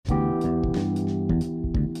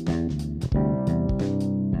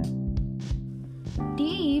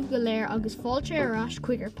léir agus fáilte arás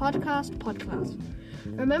chuig podcast.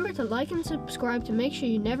 Remember to like and subscribe to make sure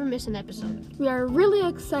you never miss an episode. We are really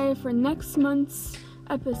excited for next month's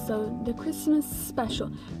episode, the Christmas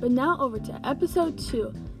special. But now over to episode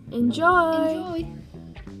 2. Enjoy!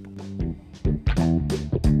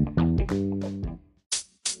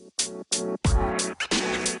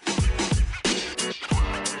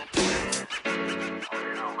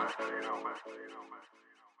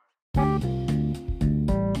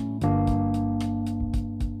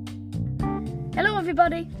 Hello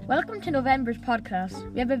everybody, welcome to November's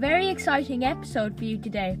podcast. We have a very exciting episode for you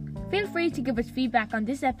today. Feel free to give us feedback on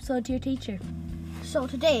this episode to your teacher. So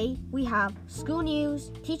today we have school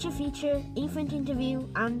news, teacher feature, infant interview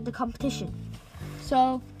and the competition.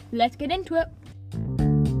 So let's get into it.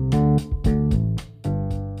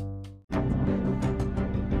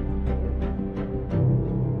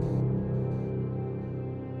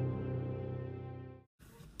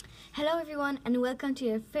 Hello everyone and welcome to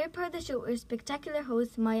your favorite part of the show with our spectacular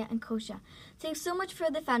hosts Maya and Kosha. Thanks so much for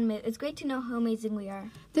the fan mail. It's great to know how amazing we are.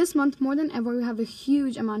 This month, more than ever, we have a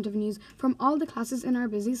huge amount of news from all the classes in our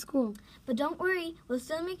busy school. But don't worry, we'll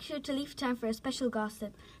still make sure to leave time for a special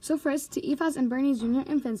gossip. So first, to Aoife's and Bernie's junior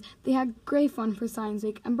infants, they had great fun for Science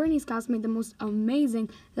Week, and Bernie's class made the most amazing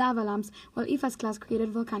lava lamps, while Aoife's class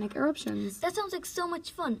created volcanic eruptions. That sounds like so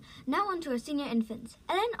much fun. Now on to our senior infants.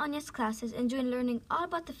 Ella and Anya's class is enjoying learning all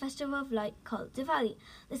about the festival of light called Diwali.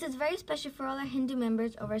 This is very special for all our Hindu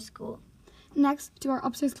members of our school. Next, to our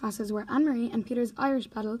upstairs classes, where Anne-Marie and Peter's Irish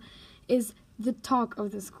battle is the talk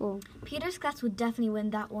of the school. Peter's class would definitely win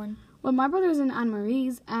that one. Well, my brother's in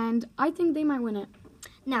Anne-Marie's, and I think they might win it.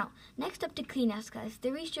 Now, next up to Kleena's class.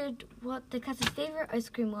 They researched what the class's favorite ice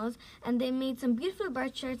cream was, and they made some beautiful bar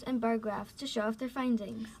charts and bar graphs to show off their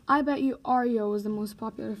findings. I bet you Oreo was the most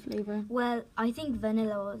popular flavor. Well, I think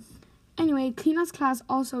vanilla was. Anyway, Kleena's class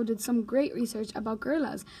also did some great research about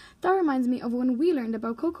gorillas. That reminds me of when we learned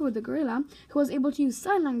about Coco the gorilla, who was able to use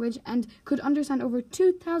sign language and could understand over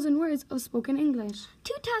 2,000 words of spoken English.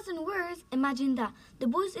 2,000 words? Imagine that. The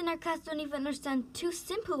boys in our class don't even understand 2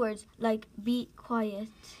 simple words, like be quiet.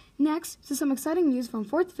 Next, to some exciting news from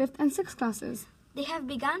 4th, 5th and 6th classes. They have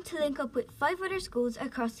begun to link up with 5 other schools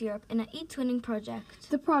across Europe in an e-twinning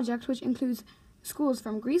project. The project, which includes schools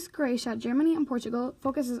from Greece, Croatia, Germany and Portugal,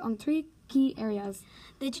 focuses on 3 key areas: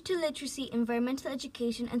 digital literacy, environmental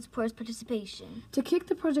education and sports participation. To kick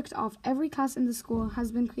the project off, every class in the school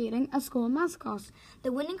has been creating a school mascot.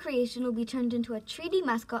 The winning creation will be turned into a 3D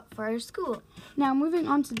mascot for our school. Now moving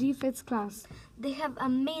on to D5's class. They have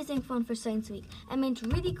amazing fun for Science Week and made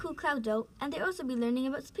really cool cloud dough, and they'll also be learning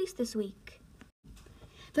about space this week.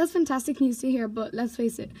 That's fantastic news to hear, but let's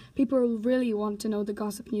face it, people really want to know the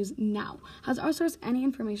gossip news now. Has our source any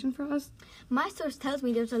information for us? My source tells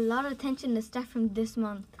me there's a lot of attention in the staff from this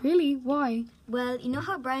month. Really? Why? Well, you know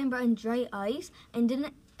how Brian brought in dry ice and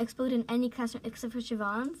didn't explode in any classroom except for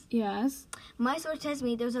Siobhan's? Yes. My source tells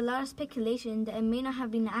me there's a lot of speculation that it may not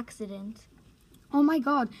have been an accident. Oh my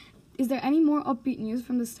god. Is there any more upbeat news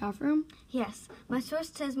from the staff room? Yes, my source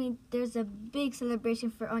tells me there's a big celebration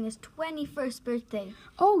for Anya's 21st birthday.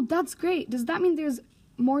 Oh, that's great. Does that mean there's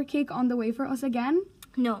more cake on the way for us again?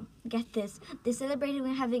 No, get this. They celebrated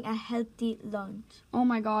when having a healthy lunch. Oh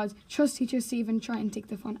my god, trust teachers to even try and take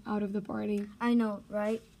the fun out of the party. I know,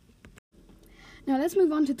 right? Now let's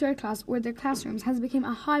move on to 3rd class, where their classrooms has become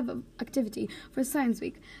a hive of activity for Science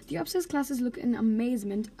Week. The upstairs classes look in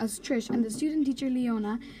amazement as Trish and the student teacher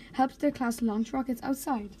Leona helped their class launch rockets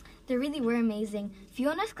outside. They really were amazing.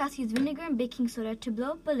 Fiona's class used vinegar and baking soda to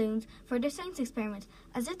blow up balloons for their science experiments.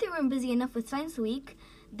 As if they weren't busy enough with Science Week,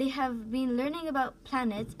 they have been learning about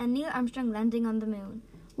planets and Neil Armstrong landing on the moon.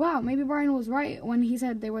 Wow, maybe Brian was right when he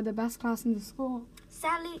said they were the best class in the school.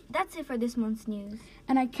 Sadly, that's it for this month's news.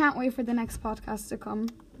 And I can't wait for the next podcast to come.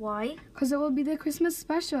 Why? Because it will be the Christmas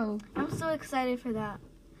special. I'm so excited for that.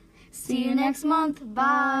 See you next month.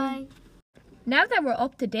 Bye. Now that we're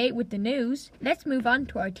up to date with the news, let's move on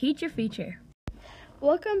to our teacher feature.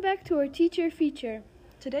 Welcome back to our teacher feature.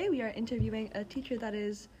 Today we are interviewing a teacher that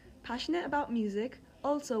is passionate about music,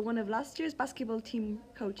 also one of last year's basketball team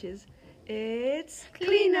coaches. It's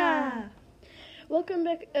Kleena! Welcome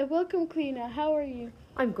back. Welcome, Kleena. How are you?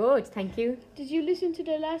 I'm good, thank you. Did you listen to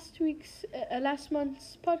the last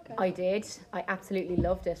month's podcast? I did. I absolutely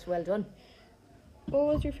loved it. Well done. What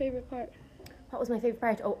was your favourite part? What was my favourite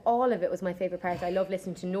part? Oh, all of it was my favourite part. I loved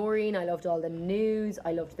listening to Noreen. I loved all the news.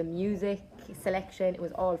 I loved the music selection. It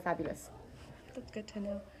was all fabulous. That's good to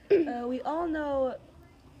know. We all know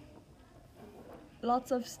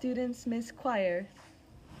lots of students miss choir.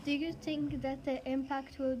 Do you think that the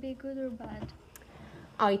impact will be good or bad?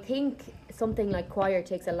 I think something like choir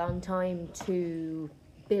takes a long time to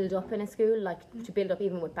build up in a school, like to build up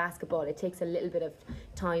even with basketball. It takes a little bit of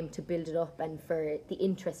time to build it up and for the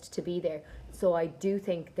interest to be there. So I do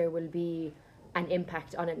think there will be an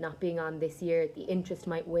impact on it not being on this year. The interest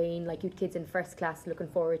might wane, like you'd kids in first class looking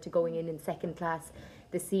forward to going in second class,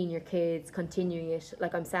 the senior kids continuing it.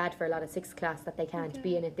 Like I'm sad for a lot of sixth class that they can't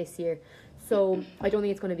be in it this year. So I don't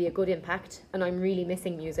think it's going to be a good impact, and I'm really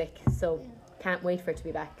missing music, so can't wait for it to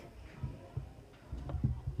be back.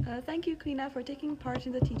 Thank you, Kalina, for taking part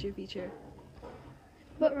in the teacher feature.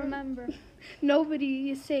 But remember,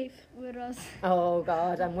 nobody is safe with us. Oh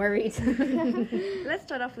God, I'm worried. Let's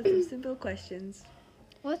start off with some simple questions.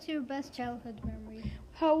 What's your best childhood memory?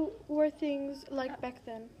 How were things like back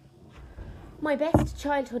then? My best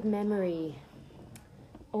childhood memory.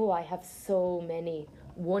 Oh, I have so many.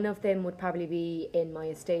 One of them would probably be in my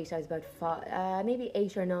estate. I was about maybe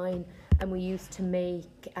 8 or 9, and we used to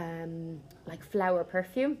make like flower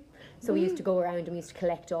perfume. So we used to go around and we used to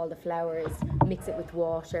collect all the flowers, mix it with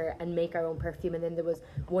water and make our own perfume. And then there was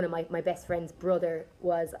one of my best friend's brother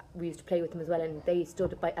we used to play with them as well, and they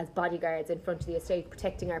stood as bodyguards in front of the estate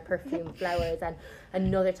protecting our perfume flowers. And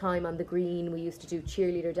another time on the green we used to do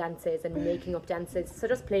cheerleader dances and making up dances. So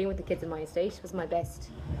just playing with the kids in my estate was my best.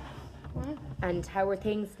 And how were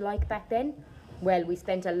things like back then? Well, we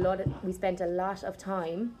spent a lot of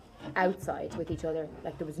time outside with each other.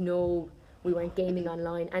 Like we weren't gaming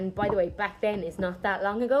online. And by the way, back then is not that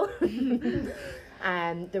long ago.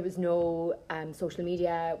 There was no social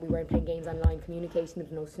media. We weren't playing games online, communication. There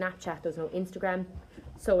was no Snapchat. There was no Instagram.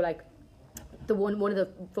 So like one of the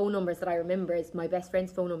phone numbers that I remember is my best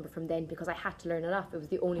friend's phone number from then, because I had to learn it off. It was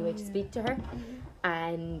the only way to speak to her.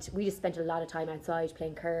 And we just spent a lot of time outside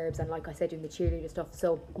playing curbs and, like I said, doing the cheerleader stuff.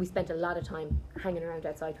 So we spent a lot of time hanging around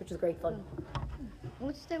outside, which was great fun.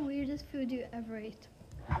 What's the weirdest food you ever ate?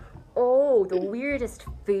 Oh, the weirdest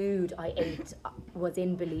food I ate was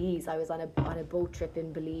in Belize. I was on a boat trip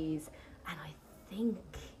in Belize, and I think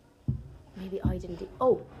maybe I didn't.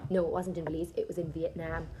 Oh no, it wasn't in Belize. It was in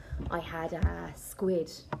Vietnam. I had a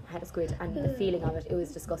squid. And the feeling of it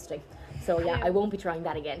was disgusting. So yeah, I won't be trying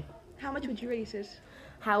that again. How much would you rate it?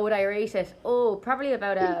 How would I rate it? Oh, probably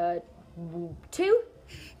about a 2.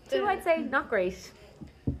 2, I'd say. Not great.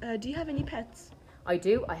 Do you have any pets? I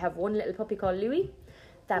do. I have one little puppy called Louis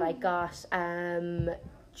that I got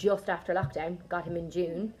just after lockdown. Got him in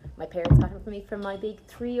June. My parents got him for me for my big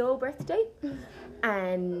 3-0 birthday.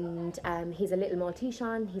 And he's a little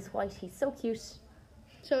Maltesian. He's white. He's so cute.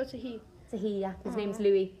 So it's a he. It's a he, yeah. His name's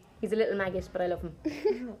Louis. He's a little maggot, but I love him.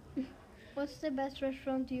 What's the best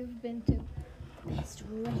restaurant you've been to? The best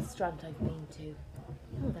restaurant I've been to?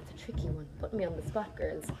 Oh, that's a tricky one. Put me on the spot,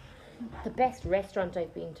 girls. The best restaurant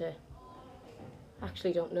I've been to?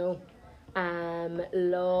 Actually don't know.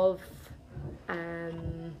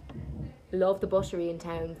 Love the Buttery in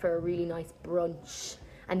town for a really nice brunch,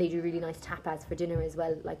 and they do really nice tapas for dinner as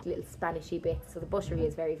well, like little Spanishy bits. So the Buttery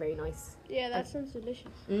is very, very nice. Yeah, that sounds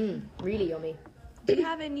delicious. Really yummy. Do you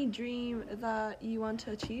have any dream that you want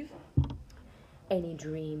to achieve? Any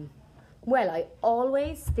dream? Well,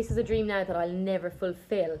 this is a dream now that I'll never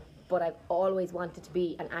fulfill, but I've always wanted to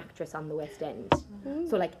be an actress on the West End.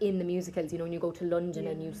 So like in the musicals, when you go to London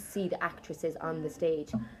and you see the actresses on the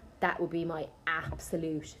stage, that would be my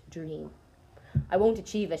absolute dream. I won't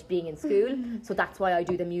achieve it being in school, so that's why I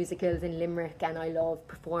do the musicals in Limerick, and I love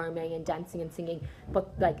performing and dancing and singing.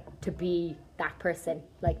 But like to be that person,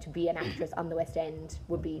 like to be an actress on the West End,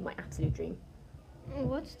 would be my absolute dream.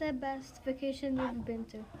 What's the best vacation you've been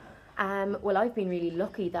to? Well, I've been really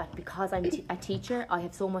lucky that because I'm a teacher, I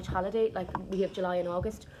have so much holiday. Like we have July and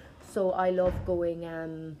August, so I love going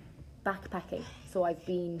backpacking. So I've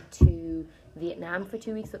been to Vietnam for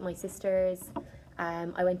 2 weeks with my sisters.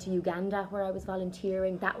 I went to Uganda where I was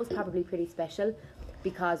volunteering. That was probably pretty special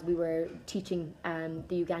because we were teaching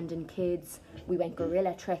the Ugandan kids. We went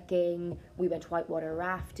gorilla trekking, we went whitewater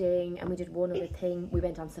rafting, and we did one other thing. We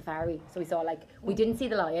went on safari. So we saw we didn't see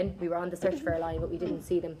the lion. We were on the search for a lion, but we didn't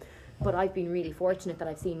see them. But I've been really fortunate that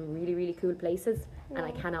I've seen really, really cool places, and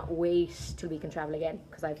I cannot wait till we can travel again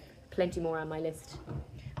because I've plenty more on my list.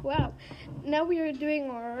 Wow. Now we are doing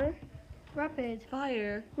our Rapid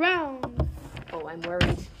Fire round. Oh, I'm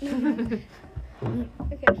worried.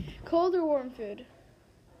 Okay. Cold or warm food?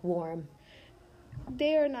 Warm.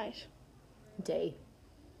 Day or night? Day.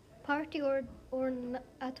 party or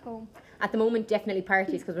at home? At the moment, definitely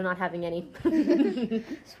parties because we're not having any.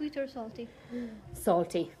 Sweet or salty?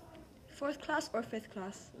 Salty. 4th class or 5th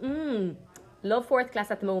class? Love 4th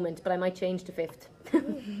class at the moment, but I might change to 5th.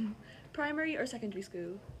 Primary or secondary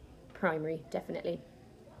school? Primary, definitely.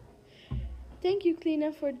 Thank you,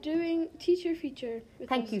 Kleena, for doing teacher feature with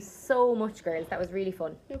Thank us. you so much, girls. That was really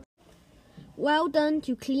fun. Well done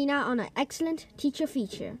to Kleena on an excellent teacher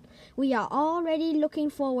feature. We are already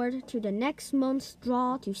looking forward to the next month's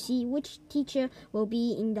draw to see which teacher will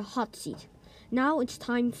be in the hot seat. Now it's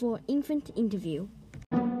time for infant interview.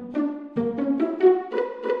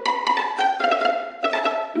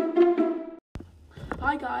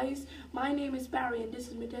 Hi guys, my name is Barry and this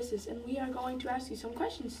is Modestus, and we are going to ask you some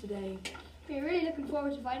questions today. We're really looking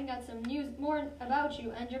forward to finding out some news more about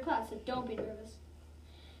you and your class, so don't be nervous.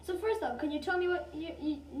 So first up, can you tell me what your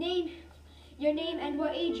name and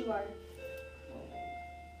what age you are?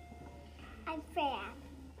 I'm Freya.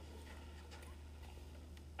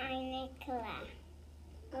 I'm Nicola.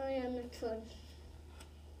 I am Nicole.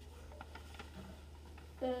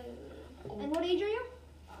 And what age are you?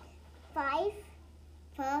 5,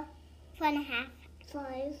 4, 4.5.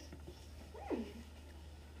 5.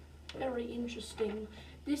 Very interesting.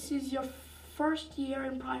 This is your first year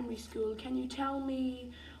in primary school. Can you tell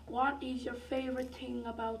me what is your favorite thing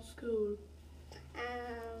about school?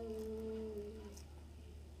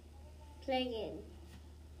 Playing.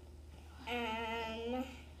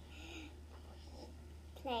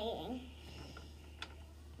 Playing.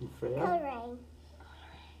 Freya? Coloring.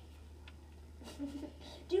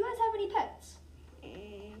 Do you guys have any pets?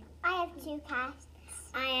 I have 2 cats.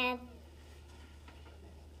 I have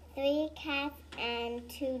 3 cats and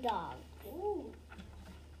 2 dogs. Ooh.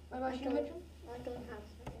 What about you, Mitchell? I don't have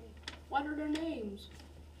any. What are their names?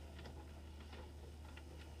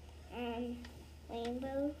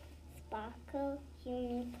 Rainbow, Sparkle,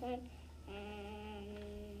 Unicorn,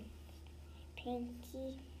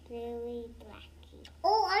 Pinky, Bluey, Blackie.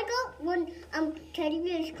 Oh, I got one teddy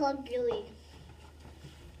bear is called Bluey.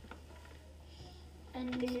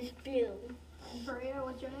 And this is blue. Maria,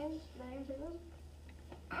 what's your name? The names of those?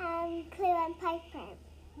 Cleo and Piper.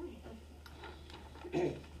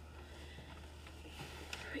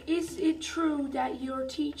 Is it true that your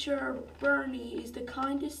teacher, Bernie, is the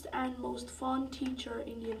kindest and most fun teacher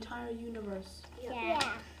in the entire universe? Yeah.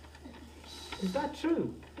 Is that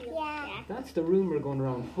true? Yeah. That's the rumour going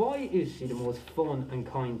around. Why is she the most fun and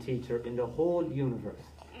kind teacher in the whole universe?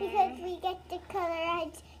 Because we get to colour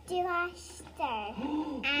do Aster.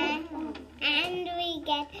 and we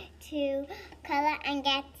get to colour and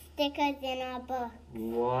get stickers in our book.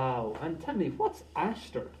 Wow. And tell me, what's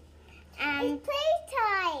Ashter? It's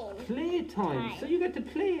playtime. Playtime. So you get to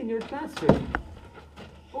play in your classroom.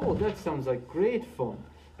 Oh, that sounds like great fun.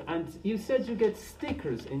 And you said you get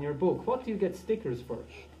stickers in your book. What do you get stickers for?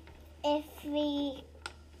 If we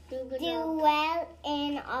do well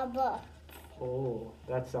in our book. Oh,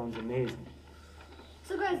 that sounds amazing.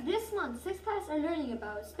 So guys, this month, 6th class are learning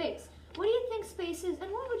about space. What do you think space is,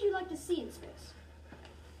 and what would you like to see in space?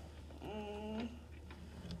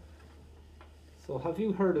 So have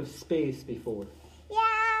you heard of space before?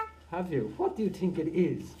 Yeah. Have you? What do you think it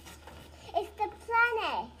is? It's the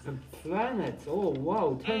planet. The planets. Oh,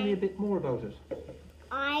 wow. Tell me a bit more about it.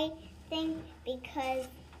 I think because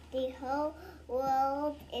the whole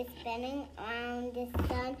world is spinning around the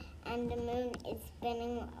sun and the moon is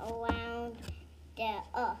spinning around the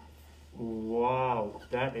earth. Wow,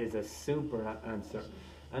 that is a super answer.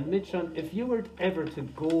 And Mitchan, if you were ever to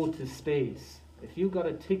go to space, if you got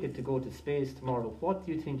a ticket to go to space tomorrow, what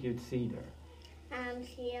do you think you'd see there?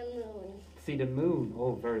 See a moon. See the moon.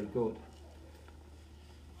 Oh, very good.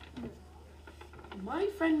 My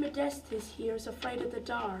friend Modestus here is afraid of the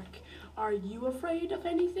dark. Are you afraid of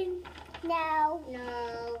anything? No.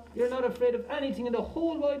 No. You're not afraid of anything in the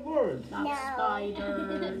whole wide world? Not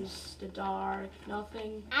spiders, the dark,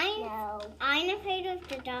 nothing? I'm afraid of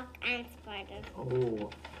the dark and spiders. Oh,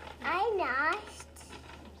 I'm not.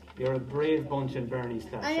 you're a brave bunch in Bernie's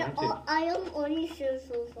class, aren't you? I am only scared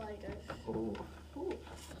of spiders. Oh.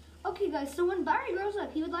 Okay guys, so when Barry grows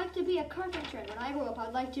up, he would like to be a carpenter. And when I grow up,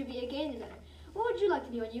 I'd like to be a game designer. What would you like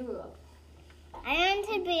to be when you grow up? I want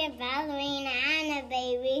to be a ballerina and a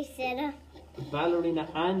babysitter. Ballerina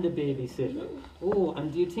and a babysitter. Oh,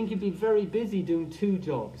 and do you think you'd be very busy doing 2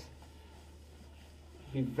 jobs?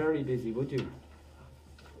 You'd be very busy, would you?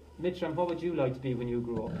 Mitcham, what would you like to be when you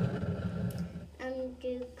grew up?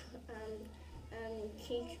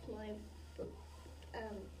 Teach my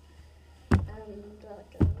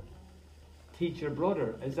brother. Teach your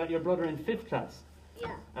brother. Is that your brother in 5th class?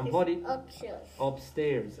 Yeah. And it's what upstairs.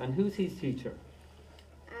 Upstairs. And who's his teacher?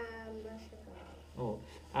 Oh,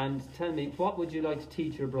 and tell me, what would you like to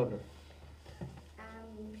teach your brother?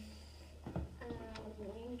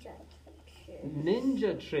 Ninja tricks.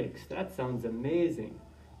 Ninja tricks. That sounds amazing.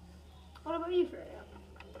 What about you, Freya?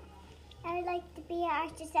 I would like to be an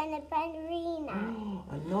artist and a ballerina. Oh,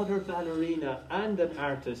 another ballerina and an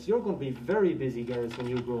artist. You're going to be very busy, girls, when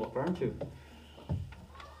you grow up, aren't you?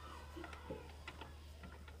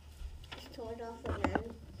 Start off again.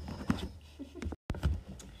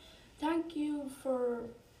 Thank you for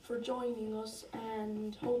joining us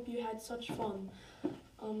and hope you had such fun.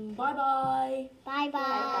 Bye-bye.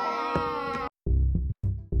 Bye-bye.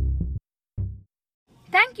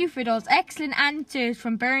 Thank you for those excellent answers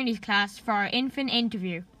from Bernie's class for our infant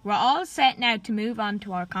interview. We're all set now to move on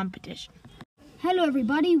to our competition. Hello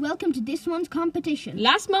everybody, welcome to this month's competition.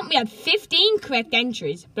 Last month we had 15 correct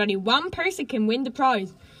entries, but only one person can win the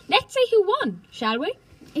prize. Let's see who won, shall we?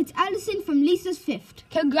 It's Alison from Lisa's Fifth.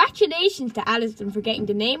 Congratulations to Alison for getting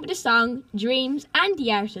the name of the song, Dreams, and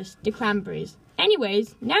the artist, The Cranberries.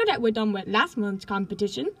 Anyways, now that we're done with last month's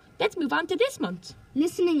competition, let's move on to this month's.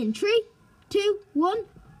 Listening in 3, 2, 1.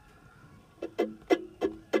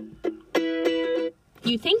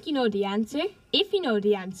 You think you know the answer? If you know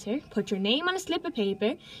the answer, put your name on a slip of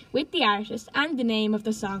paper with the artist and the name of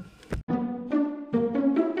the song.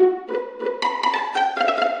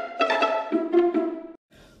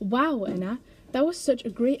 Wow, Anna, that was such a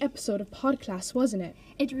great episode of Podclass, wasn't it?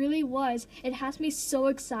 It really was. It has me so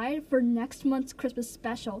excited for next month's Christmas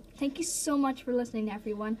special. Thank you so much for listening,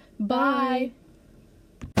 everyone. Bye.